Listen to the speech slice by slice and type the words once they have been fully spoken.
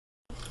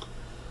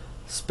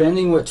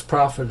spending which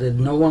profited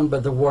no one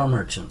but the war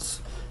merchants.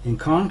 In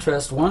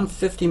contrast, one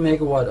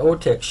 50-megawatt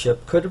OTEC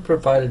ship could have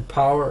provided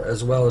power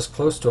as well as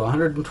close to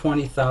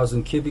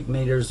 120,000 cubic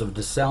meters of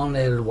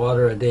desalinated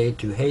water a day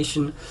to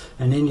Haitian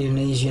and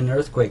Indonesian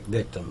earthquake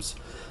victims,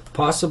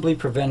 possibly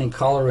preventing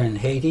cholera in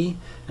Haiti,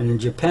 and in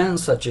Japan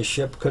such a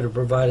ship could have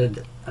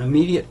provided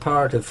immediate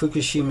power to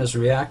Fukushima's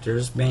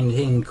reactors,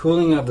 maintaining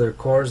cooling of their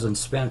cores and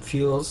spent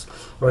fuels,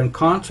 or in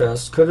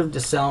contrast could have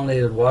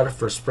desalinated water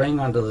for spraying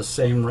onto the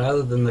same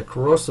rather than the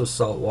corrosive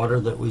salt water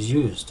that was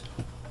used.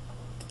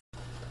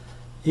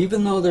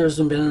 Even though there has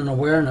been an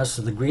awareness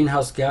of the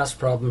greenhouse gas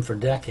problem for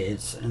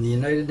decades, and the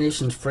United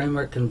Nations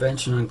Framework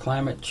Convention on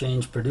Climate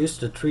Change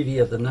produced a treaty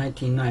at the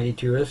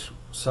 1992 Earth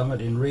Summit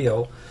in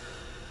Rio,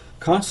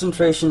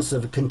 concentrations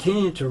have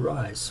continued to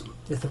rise.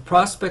 If the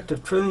prospect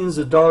of trillions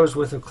of dollars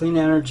worth of clean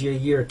energy a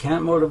year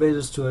can't motivate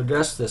us to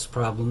address this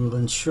problem,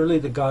 then surely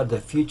to God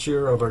the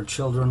future of our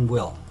children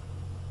will.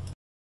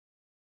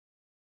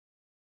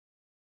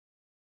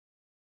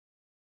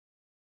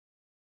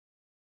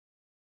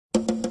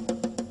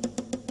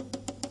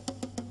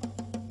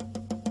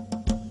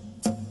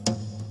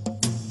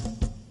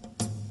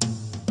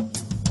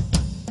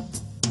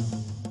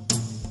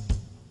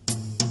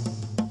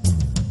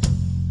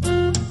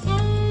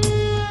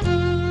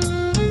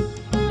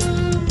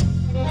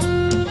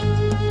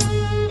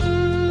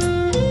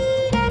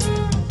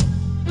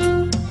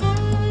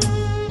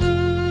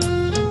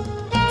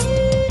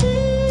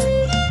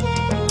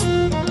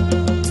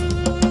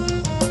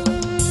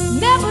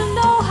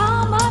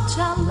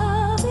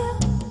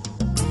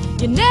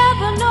 You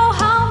never know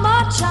how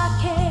much I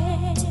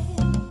care.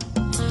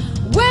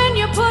 When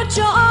you put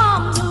your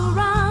arms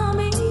around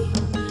me,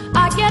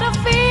 I get a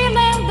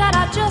feeling that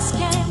I just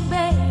can't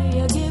bear.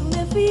 You give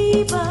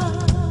me fever.